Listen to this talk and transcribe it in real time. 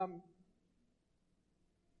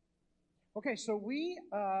Okay, so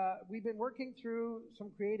we've been working through some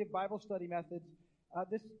creative Bible study methods.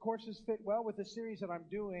 This courses fit well with the series that I'm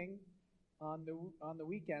doing on the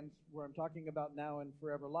weekends, where I'm talking about now and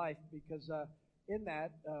forever life, because in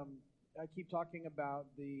that I keep talking about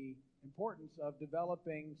the importance of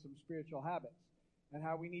developing some spiritual habits and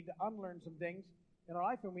how we need to unlearn some things in our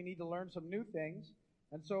life and we need to learn some new things.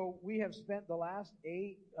 And so we have spent the last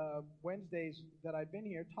 8 Wednesdays that I've been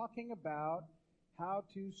here talking about how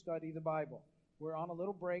to study the Bible. We're on a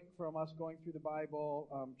little break from us going through the Bible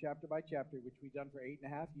chapter by chapter, which we've done for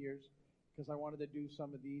 8.5 years, because I wanted to do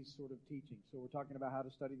some of these sort of teachings. So we're talking about how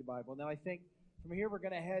to study the Bible. And then I think from here we're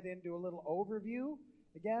going to head into a little overview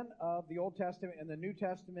again of the Old Testament and the New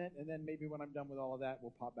Testament, and then maybe when I'm done with all of that,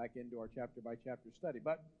 we'll pop back into our chapter by chapter study.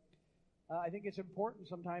 But I think it's important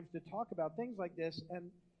sometimes to talk about things like this.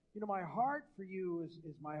 And my heart for you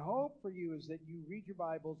is my hope for you is that you read your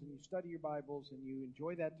Bibles and you study your Bibles and you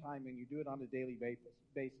enjoy that time and you do it on a daily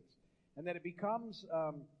basis. And that it becomes,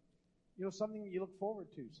 something you look forward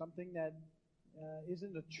to, something that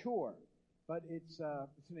isn't a chore, but it's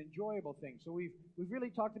an enjoyable thing. So we've really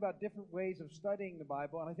talked about different ways of studying the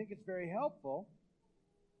Bible, and I think it's very helpful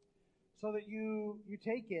so that you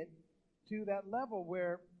take it to that level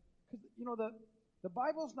where, because, the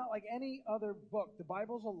Bible's not like any other book. The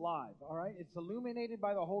Bible's alive, all right? It's illuminated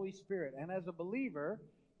by the Holy Spirit. And as a believer,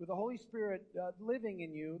 with the Holy Spirit living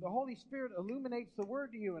in you, the Holy Spirit illuminates the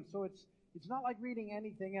Word to you. And so it's not like reading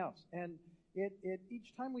anything else. And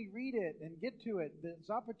each time we read it and get to it,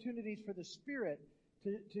 there's opportunities for the Spirit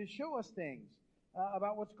to show us things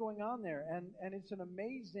about what's going on there. And it's an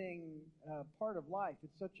amazing part of life.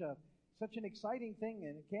 It's such an exciting thing,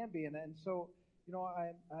 and it can be. And so,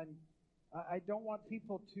 I don't want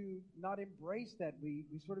people to not embrace that. We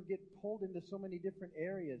sort of get pulled into so many different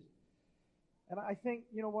areas. And I think,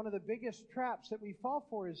 one of the biggest traps that we fall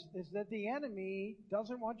for is that the enemy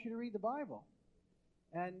doesn't want you to read the Bible.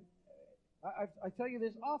 And I tell you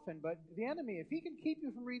this often, but the enemy, if he can keep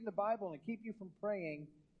you from reading the Bible and keep you from praying,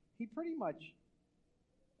 he pretty much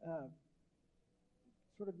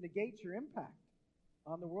sort of negates your impact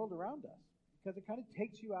on the world around us, because it kind of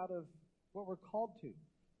takes you out of what we're called to.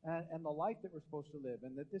 And the life that we're supposed to live,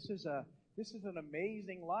 and that this is an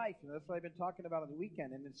amazing life, and that's what I've been talking about on the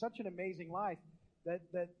weekend. And it's such an amazing life that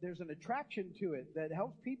there's an attraction to it that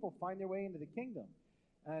helps people find their way into the kingdom.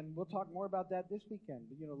 And we'll talk more about that this weekend.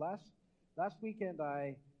 But last weekend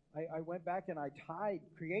I went back and I tied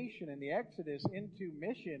creation and the Exodus into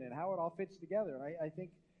mission and how it all fits together. And I think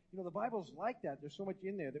the Bible's like that. There's so much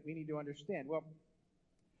in there that we need to understand. Well,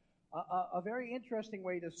 a very interesting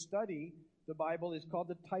way to study the Bible is called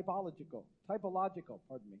the typological.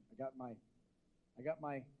 Pardon me. I got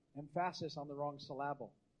my emphasis on the wrong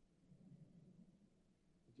syllable.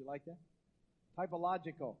 Did you like that?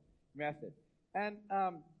 Typological method. And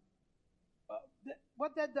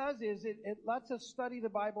what that does is it lets us study the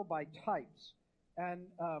Bible by types. And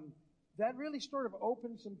that really sort of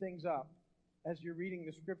opens some things up as you're reading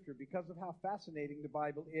the Scripture because of how fascinating the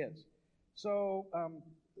Bible is. So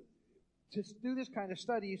to do this kind of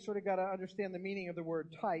study, you sort of got to understand the meaning of the word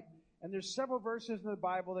type. And there's several verses in the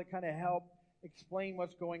Bible that kind of help explain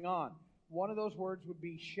what's going on. One of those words would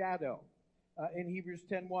be shadow. In Hebrews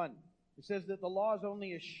 10:1, it says that the law is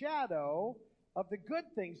only a shadow of the good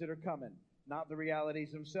things that are coming, not the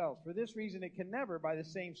realities themselves. For this reason, it can never, by the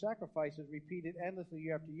same sacrifices repeated endlessly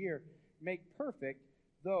year after year, make perfect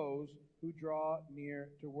those who draw near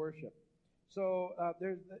to worship. So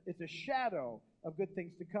it's a shadow of good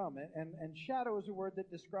things to come. And shadow is a word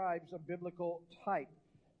that describes a biblical type.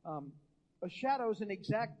 A shadow is an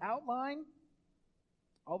exact outline,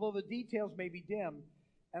 although the details may be dim,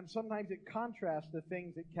 and sometimes it contrasts the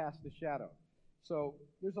things that cast the shadow. So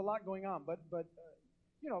there's a lot going on, but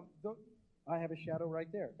I have a shadow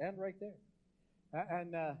right there and right there.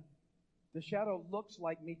 And the shadow looks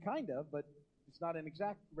like me kind of, but it's not an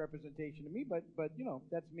exact representation of me, but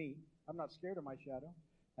that's me. I'm not scared of my shadow.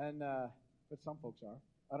 And but some folks are.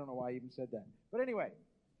 I don't know why I even said that. But anyway,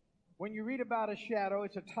 when you read about a shadow,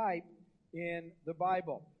 it's a type in the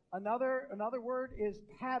Bible. Another word is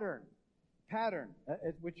pattern. Pattern,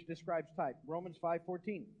 which describes type. Romans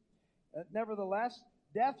 5:14. Nevertheless,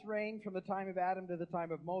 death reigned from the time of Adam to the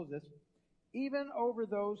time of Moses, even over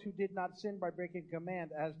those who did not sin by breaking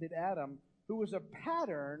command, as did Adam, who was a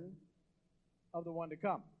pattern of the one to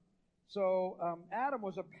come. So Adam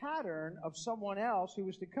was a pattern of someone else who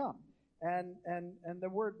was to come. And the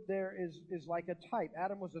word there is like a type.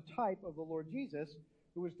 Adam was a type of the Lord Jesus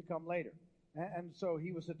who was to come later. And so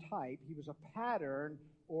he was a type. He was a pattern,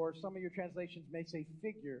 or some of your translations may say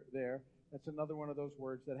figure there, That's another one of those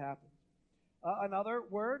words that happens. Another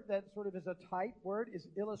word that sort of is a type word is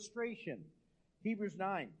illustration. Hebrews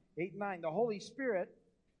 9, 8 and 9. The Holy Spirit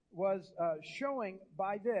was showing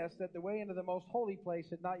by this that the way into the most holy place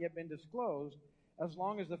had not yet been disclosed as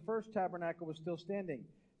long as the first tabernacle was still standing.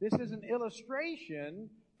 This is an illustration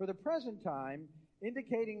for the present time,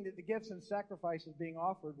 indicating that the gifts and sacrifices being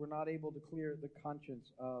offered were not able to clear the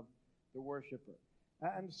conscience of the worshiper.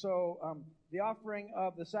 And so the offering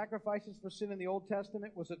of the sacrifices for sin in the Old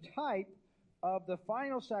Testament was a type of the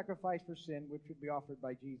final sacrifice for sin, which would be offered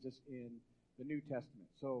by Jesus in the New Testament.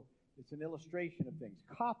 So it's an illustration of things.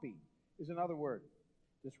 Copy is another word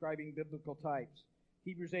describing biblical types.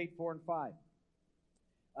 Hebrews 8, 4 and 5.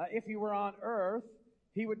 If he were on earth,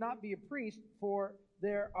 he would not be a priest, for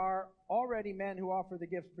there are already men who offer the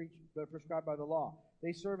gifts prescribed by the law.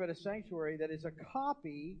 They serve at a sanctuary that is a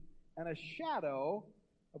copy and a shadow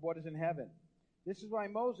of what is in heaven. This is why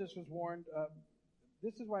Moses was warned.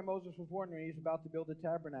 When he was about to build the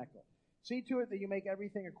tabernacle. See to it that you make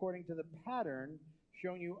everything according to the pattern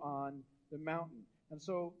shown you on the mountain. And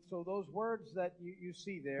so those words that you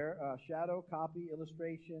see there, shadow, copy,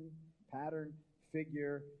 illustration, pattern,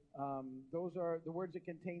 figure, those are the words that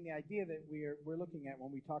contain the idea that we're looking at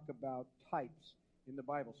when we talk about types in the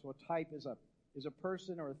Bible. So a type is a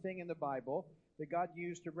person or a thing in the Bible that God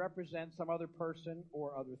used to represent some other person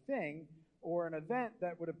or other thing, or an event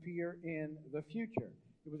that would appear in the future.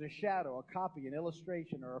 It was a shadow, a copy, an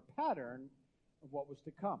illustration, or a pattern of what was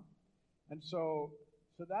to come. And so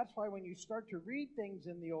that's why when you start to read things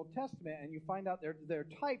in the Old Testament and you find out there are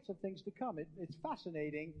types of things to come, it's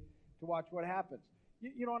fascinating to watch what happens.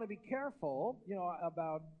 You don't want to be careful,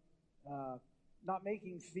 about not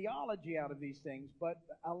making theology out of these things, but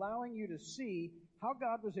allowing you to see how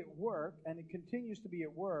God was at work, and it continues to be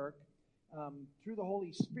at work through the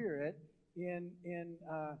Holy Spirit in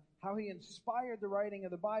how he inspired the writing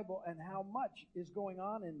of the Bible, and how much is going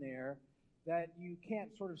on in there that you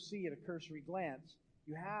can't sort of see at a cursory glance.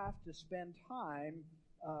 You have to spend time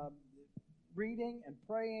reading and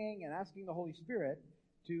praying and asking the Holy Spirit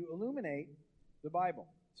to illuminate the Bible.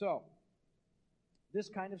 So, this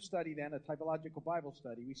kind of study then, a typological Bible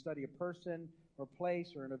study, we study a person or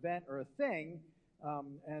place or an event or a thing,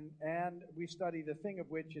 and we study the thing of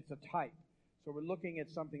which it's a type. So we're looking at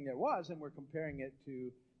something that was, and we're comparing it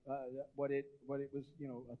to what it was,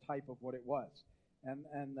 a type of what it was. And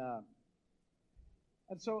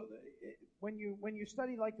so when you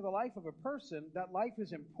study like the life of a person, that life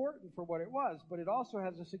is important for what it was, but it also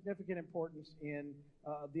has a significant importance in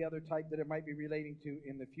the other type that it might be relating to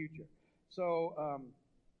in the future. So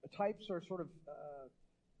types are sort of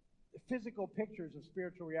physical pictures of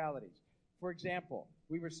spiritual realities. For example,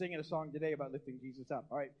 we were singing a song today about lifting Jesus up.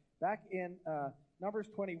 All right. Back in Numbers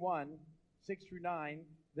 21, 6 through 9,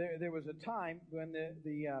 there was a time when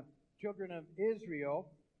the children of Israel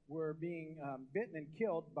were being bitten and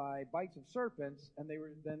killed by bites of serpents, and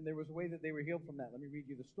then there was a way that they were healed from that. Let me read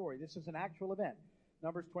you the story. This is an actual event.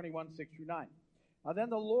 Numbers 21, 6 through 9. Then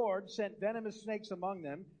the Lord sent venomous snakes among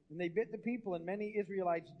them, and they bit the people, and many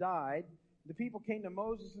Israelites died. The people came to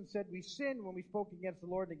Moses and said, "We sinned when we spoke against the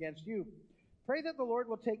Lord and against you. Pray that the Lord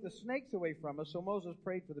will take the snakes away from us." So Moses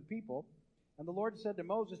prayed for the people. And the Lord said to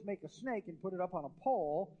Moses, "Make a snake and put it up on a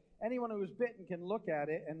pole. Anyone who is bitten can look at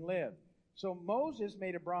it and live." So Moses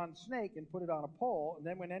made a bronze snake and put it on a pole. And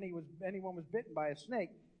then when anyone was bitten by a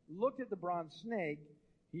snake, looked at the bronze snake,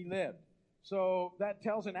 he lived. So that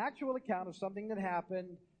tells an actual account of something that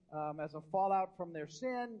happened as a fallout from their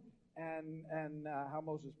sin, and how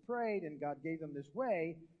Moses prayed, and God gave them this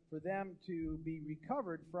way for them to be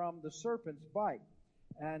recovered from the serpent's bite.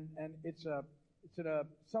 And it's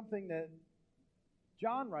something that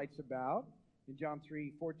John writes about in John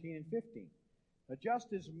 3:14 and 15.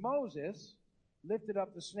 Just as Moses lifted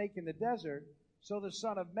up the snake in the desert, so the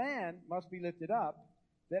Son of Man must be lifted up,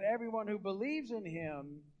 that everyone who believes in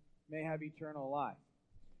him may have eternal life.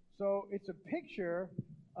 So it's a picture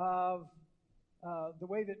of the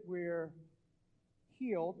way that we're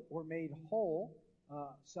healed or made whole.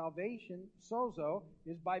 Salvation, sozo,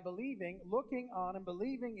 is by believing, looking on and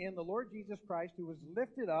believing in the Lord Jesus Christ, who was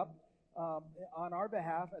lifted up on our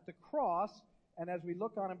behalf at the cross. And as we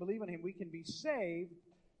look on and believe in him, we can be saved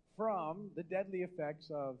from the deadly effects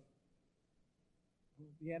of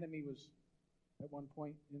the enemy was, at one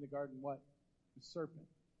point in the garden, what? The serpent.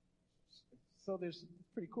 So it's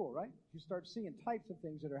pretty cool, right? You start seeing types of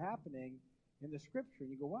things that are happening in the Scripture, and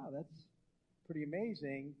you go, wow, that's pretty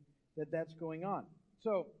amazing that that's going on.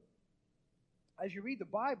 So, as you read the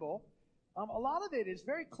Bible, a lot of it is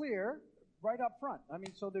very clear right up front. I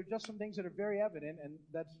mean, so there are just some things that are very evident, and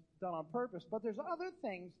that's done on purpose. But there's other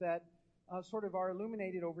things that sort of are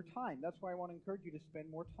illuminated over time. That's why I want to encourage you to spend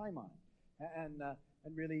more time on it and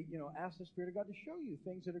really, ask the Spirit of God to show you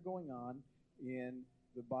things that are going on in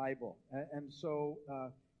the Bible. And so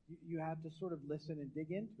you have to sort of listen and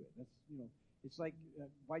dig into it. It's like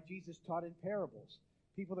why Jesus taught in parables.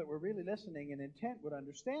 People that were really listening and intent would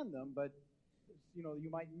understand them, but you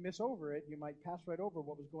might miss over it. You might pass right over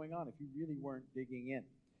what was going on if you really weren't digging in.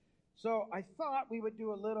 So I thought we would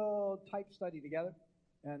do a little type study together,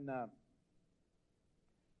 and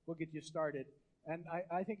we'll get you started. And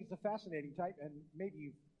I think it's a fascinating type, and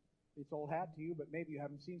maybe it's old hat to you, but maybe you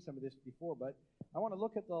haven't seen some of this before. But I want to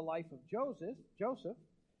look at the life of Joseph,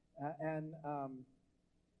 and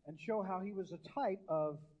show how he was a type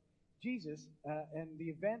of Jesus and the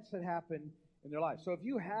events that happened in their lives. So if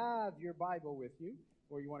you have your Bible with you,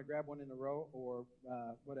 or you want to grab one in a row, or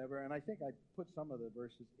whatever, and I think I put some of the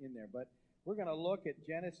verses in there, but we're going to look at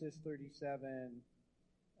Genesis 37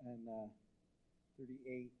 and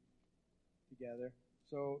 38 together.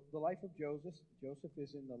 So the life of Joseph. Joseph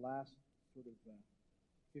is in the last sort of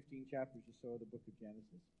 15 chapters or so of the book of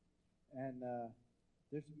Genesis, and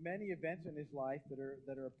there's many events in his life that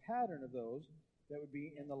are a pattern of those that would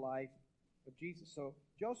be in the life of Jesus. So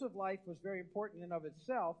Joseph's life was very important in and of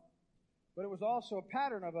itself, but it was also a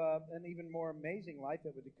pattern of an even more amazing life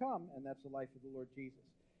that would come, and that's the life of the Lord Jesus.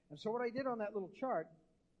 And so what I did on that little chart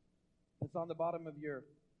that's on the bottom of your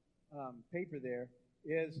paper there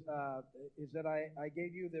is that I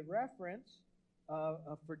gave you the reference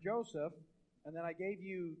for Joseph, and then I gave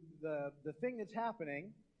you the thing that's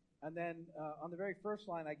happening, and then on the very first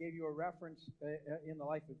line I gave you a reference in the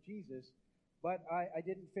life of Jesus, but I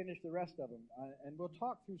didn't finish the rest of them, and we'll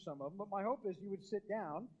talk through some of them. But my hope is you would sit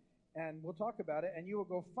down, and we'll talk about it, and you will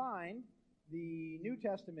go find the New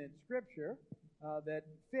Testament scripture that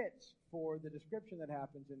fits for the description that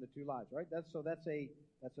happens in the two lives, right? That's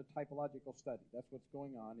a typological study. That's what's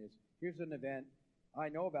going on. Is here's an event. I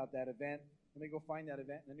know about that event. Let me go find that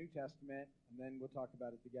event in the New Testament, and then we'll talk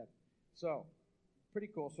about it together. So, pretty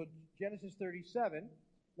cool. So Genesis 37.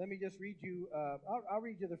 Let me just read you. I'll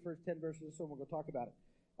read you the first 10 verses, so we'll go talk about it.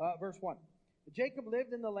 Verse 1. Jacob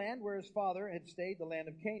lived in the land where his father had stayed, the land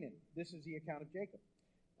of Canaan. This is the account of Jacob.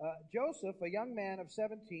 Joseph, a young man of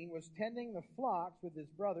 17, was tending the flocks with his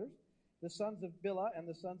brothers, the sons of Bilhah and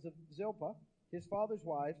the sons of Zilpah, his father's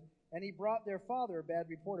wives, and he brought their father a bad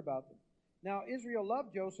report about them. Now Israel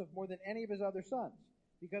loved Joseph more than any of his other sons,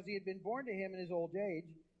 because he had been born to him in his old age,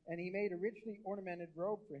 and he made a richly ornamented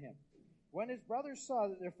robe for him. When his brothers saw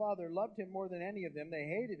that their father loved him more than any of them, they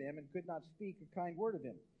hated him and could not speak a kind word of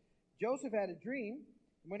him. Joseph had a dream,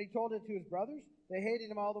 and when he told it to his brothers, they hated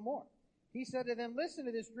him all the more. He said to them, "Listen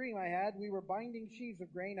to this dream I had. We were binding sheaves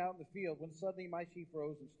of grain out in the field when suddenly my sheaf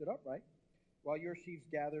rose and stood upright, while your sheaves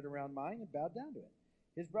gathered around mine and bowed down to it."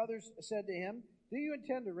 His brothers said to him, "Do you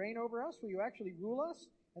intend to reign over us? Will you actually rule us?"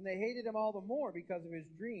 And they hated him all the more because of his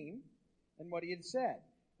dream and what he had said.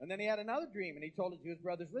 And then he had another dream, and he told it to his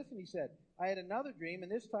brothers. "Listen," he said, "I had another dream,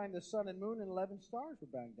 and this time the sun and moon and 11 stars were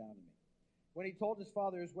bowing down to me." When he told his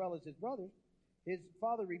father as well as his brothers, his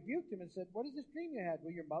father rebuked him and said, "What is this dream you had?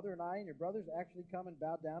 Will your mother and I and your brothers actually come and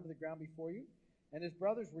bow down to the ground before you?" And his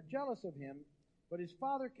brothers were jealous of him, but his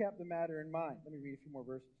father kept the matter in mind. Let me read a few more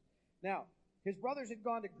verses. Now, his brothers had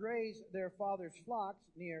gone to graze their father's flocks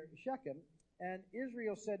near Shechem, and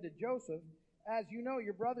Israel said to Joseph, "As you know,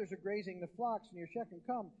 your brothers are grazing the flocks near Shechem.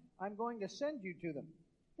 Come, I'm going to send you to them."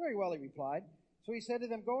 "Very well," he replied. So he said to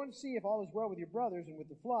them, "Go and see if all is well with your brothers and with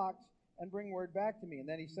the flocks, and bring word back to me." And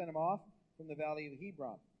then he sent him off from the valley of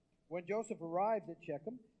Hebron. When Joseph arrived at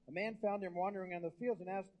Shechem, a man found him wandering on the fields and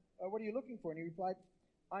asked, "What are you looking for?" And he replied,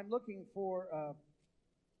 "I'm looking for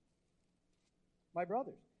my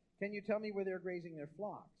brothers. Can you tell me where they're grazing their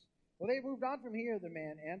flocks?" "Well, they've moved on from here," the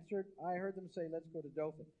man answered. "I heard them say, 'Let's go to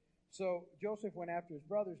Dothan.'" So Joseph went after his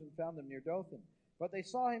brothers and found them near Dothan. But they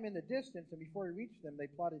saw him in the distance, and before he reached them, they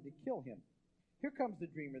plotted to kill him. "Here comes the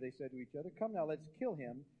dreamer," they said to each other. "Come now, let's kill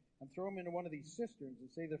him and throw him into one of these cisterns and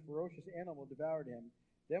say the ferocious animal devoured him.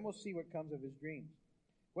 Then we'll see what comes of his dreams."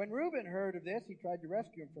 When Reuben heard of this, he tried to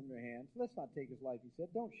rescue him from their hands. "Let's not take his life," he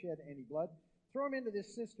said. "Don't shed any blood. Throw him into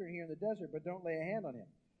this cistern here in the desert, but don't lay a hand on him."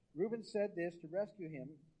 Reuben said this to rescue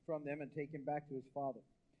him from them and take him back to his father.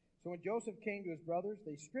 So when Joseph came to his brothers,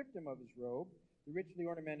 they stripped him of his robe, the richly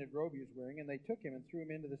ornamented robe he was wearing, and they took him and threw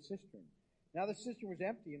him into the cistern. Now the cistern was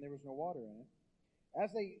empty, and there was no water in it.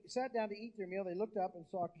 As they sat down to eat their meal, they looked up and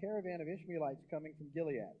saw a caravan of Ishmaelites coming from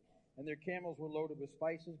Gilead, and their camels were loaded with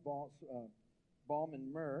spices, balm,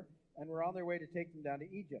 and myrrh, and were on their way to take them down to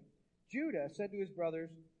Egypt. Judah said to his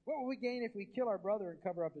brothers, "What will we gain if we kill our brother and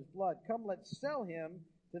cover up his blood? Come, let's sell him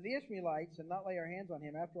to the Ishmaelites and not lay our hands on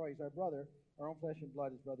him? After all, he's our brother, our own flesh and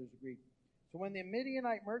blood. His brothers agreed. So when the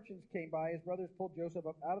Midianite merchants came by, his brothers pulled Joseph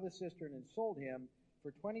up out of the cistern and sold him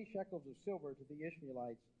for 20 shekels of silver to the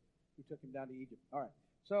Ishmaelites, who took him down to Egypt. All right.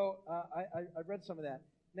 So I read some of that.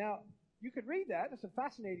 Now, you could read that. It's a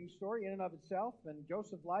fascinating story in and of itself, and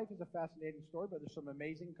Joseph's life is a fascinating story, but there's some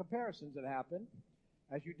amazing comparisons that happen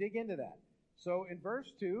as you dig into that. So in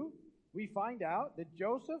verse 2, we find out that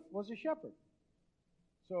Joseph was a shepherd.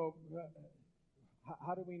 So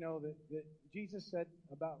how do we know that Jesus said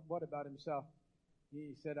about himself?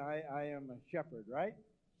 He said, I am a shepherd, right?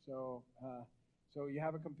 So you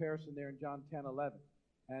have a comparison there in John 10:11.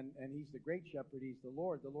 And he's the great shepherd. He's the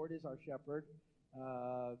Lord. The Lord is our shepherd.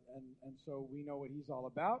 And so we know what he's all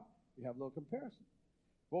about. We have a little comparison.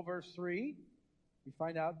 Well, verse 3, we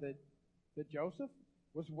find out that Joseph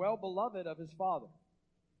was well beloved of his father.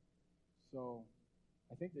 So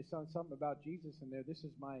I think they said something about Jesus in there. This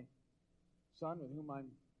is my son with whom I'm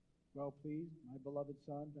well pleased, my beloved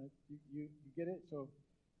son. You get it? So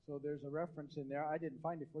there's a reference in there. I didn't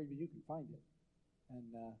find it for you, but you can find it.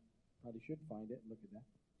 And probably should find it and look at that.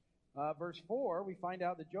 Verse 4, we find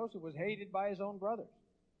out that Joseph was hated by his own brothers.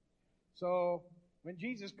 So when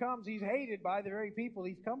Jesus comes, he's hated by the very people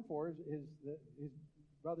he's come for, his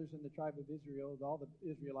brothers in the tribe of Israel, all the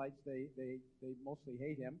Israelites. They mostly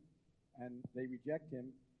hate him, and they reject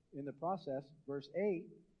him in the process. Verse 8,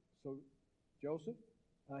 so Joseph,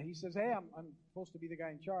 he says, hey, I'm supposed to be the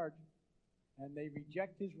guy in charge, and they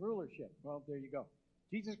reject his rulership. Well, there you go.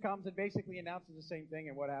 Jesus comes and basically announces the same thing,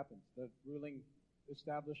 and what happens? The ruling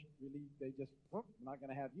established, really, they just, I'm not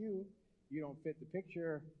going to have you. You don't fit the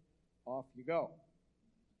picture. Off you go.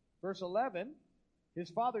 Verse 11, his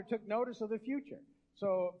father took notice of the future.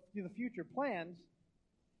 So the future plans,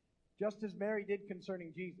 just as Mary did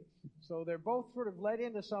concerning Jesus. So they're both sort of led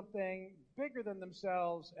into something bigger than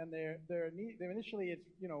themselves, and they're initially, it's,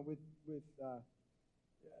 with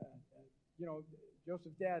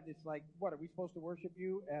Joseph's dad, it's like, what, are we supposed to worship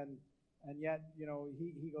you? And yet,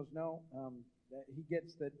 he goes, no. He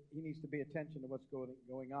gets that he needs to pay attention to what's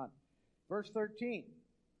going on. Verse 13,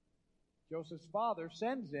 Joseph's father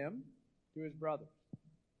sends him to his brothers.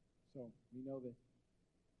 So we know that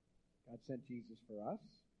God sent Jesus for us.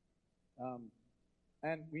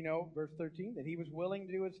 And we know, verse 13, that he was willing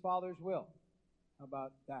to do his father's will. How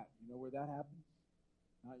about that? You know where that happens?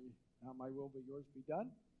 Not my will, but yours be done?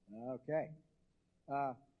 Okay.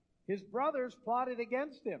 His brothers plotted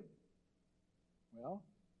against him. Well,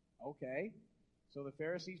 okay. So the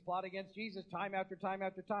Pharisees plot against Jesus time after time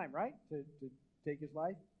after time, right? To take his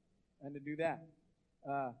life and to do that.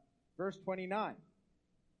 Verse 29.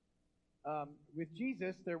 With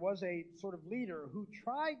Jesus, there was a sort of leader who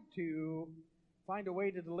tried to find a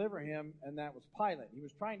way to deliver him, and that was Pilate. He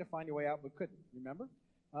was trying to find a way out, but couldn't. Remember?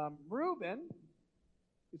 Reuben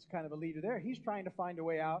is kind of a leader there. He's trying to find a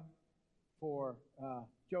way out for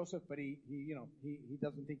Joseph, but he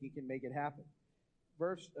doesn't think he can make it happen.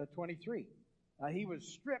 Verse 23. He was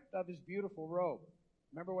stripped of his beautiful robe.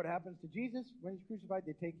 Remember what happens to Jesus when he's crucified?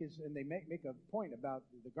 They take and they make a point about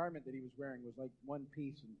the garment that he was wearing was like one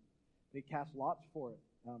piece, and they cast lots for it,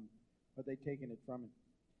 but they'd taken it from him.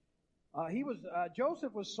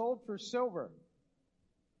 Joseph was sold for silver.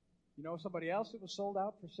 You know somebody else that was sold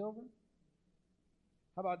out for silver?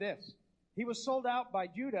 How about this? He was sold out by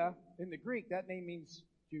Judah. In the Greek, that name means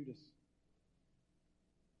Judas.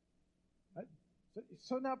 Right?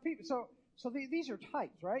 So now people, so these are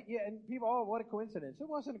types, right? Yeah, and people, oh, what a coincidence. It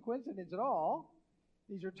wasn't a coincidence at all.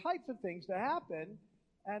 These are types of things to happen.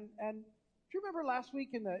 And do you remember last week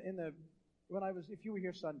if you were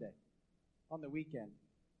here Sunday, on the weekend,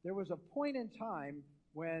 there was a point in time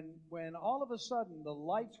when all of a sudden the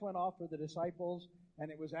lights went off for the disciples, and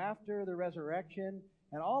it was after the resurrection,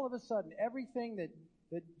 and all of a sudden everything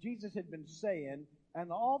that Jesus had been saying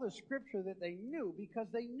and all the scripture that they knew, because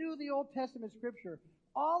they knew the Old Testament scripture,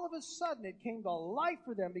 all of a sudden it came to life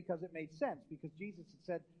for them because it made sense, because Jesus had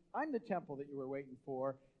said, I'm the temple that you were waiting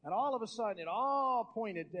for, and all of a sudden it all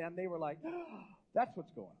pointed, and they were like, oh, that's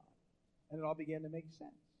what's going on. And it all began to make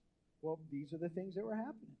sense. Well, these are the things that were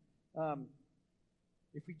happening.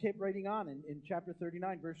 If we keep reading on in chapter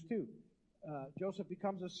 39, verse 2, Joseph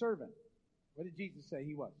becomes a servant. What did Jesus say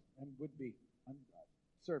he was and would be? A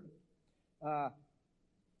servant.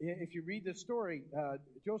 If you read the story,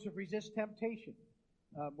 Joseph resists temptation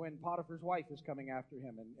when Potiphar's wife is coming after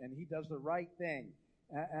him, and he does the right thing.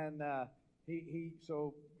 And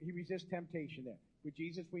so he resists temptation there. With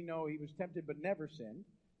Jesus, we know he was tempted but never sinned.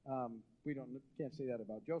 We can't say that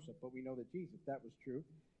about Joseph, but we know that Jesus, that was true.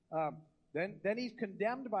 Then he's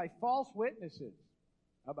condemned by false witnesses.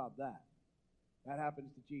 How about that? That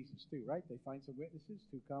happens to Jesus too, right? They find some witnesses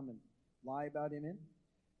who come and lie about him in.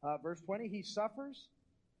 Verse 20, he suffers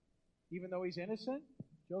even though he's innocent.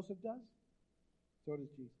 Joseph does. So does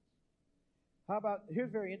Jesus. How about,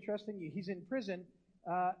 here's very interesting. He's in prison,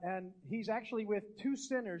 and he's actually with two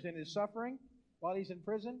sinners in his suffering while he's in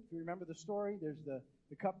prison. If you remember the story, there's the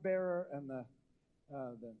cupbearer and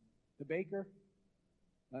the baker.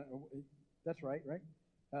 That's right?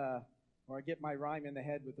 Or I get my rhyme in the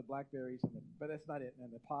head with the blackberries, but that's not it.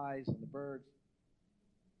 And the pies and the birds.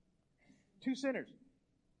 Two sinners.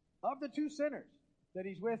 Of the two sinners that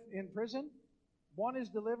he's with in prison, one is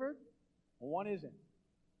delivered, and one isn't.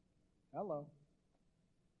 Hello.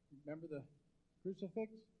 Remember the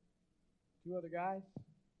crucifix? Two other guys.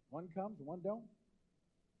 One comes and one don't.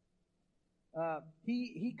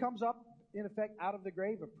 He comes up, in effect, out of the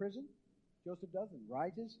grave of prison. Joseph does, and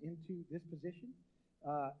rises into this position.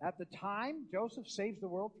 At the time, Joseph saves the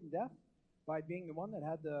world from death by being the one that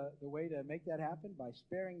had the way to make that happen, by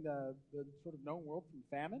sparing the sort of known world from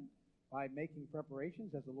famine, by making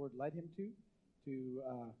preparations as the Lord led him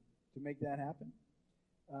to make that happen.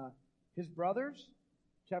 His brothers,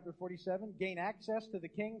 chapter 47, gain access to the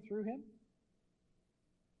king through him.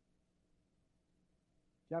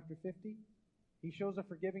 Chapter 50, he shows a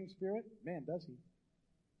forgiving spirit. Man, does he.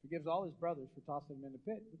 Forgives all his brothers for tossing him in the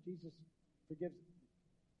pit. But Jesus forgives.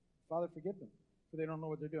 Father, forgive them, for they don't know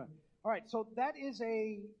what they're doing. All right, so that is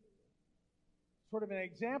a sort of an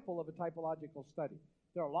example of a typological study.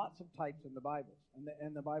 There are lots of types in the Bible,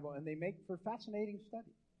 and they make for fascinating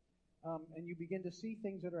study. And you begin to see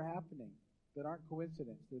things that are happening that aren't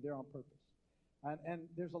coincidence. They're there on purpose. And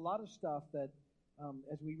there's a lot of stuff that,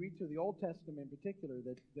 as we read through the Old Testament in particular,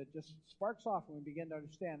 that just sparks off when we begin to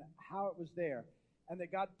understand how it was there, and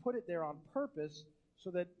that God put it there on purpose so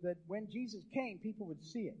that when Jesus came, people would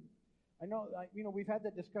see it. I know, we've had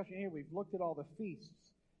that discussion here. We've looked at all the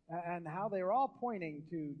feasts and how they're all pointing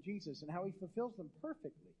to Jesus and how he fulfills them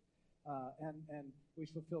perfectly. And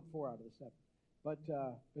he's fulfilled 4 out of the 7. But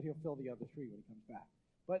he'll fill the other 3 when he comes back.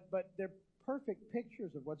 But they're perfect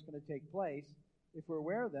pictures of what's going to take place if we're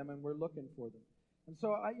aware of them and we're looking for them. And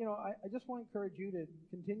so I just want to encourage you to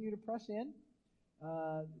continue to press in,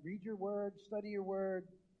 read your word, study your word,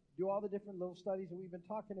 do all the different little studies that we've been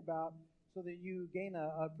talking about, so that you gain an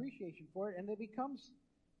appreciation for it, and it becomes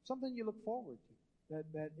something you look forward to.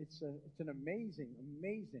 That it's an amazing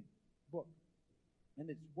book, and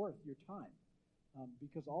it's worth your time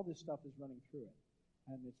because all this stuff is running through it,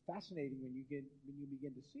 and it's fascinating when you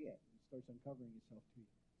begin to see it. It starts uncovering itself to you.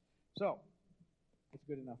 So that's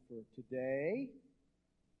good enough for today.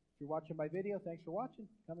 If you're watching by video, thanks for watching.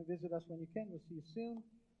 Come and visit us when you can. We'll see you soon,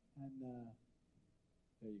 and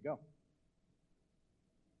there you go.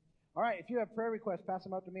 All right, if you have prayer requests, pass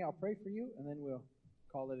them out to me. I'll pray for you, and then we'll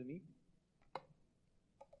call it an evening.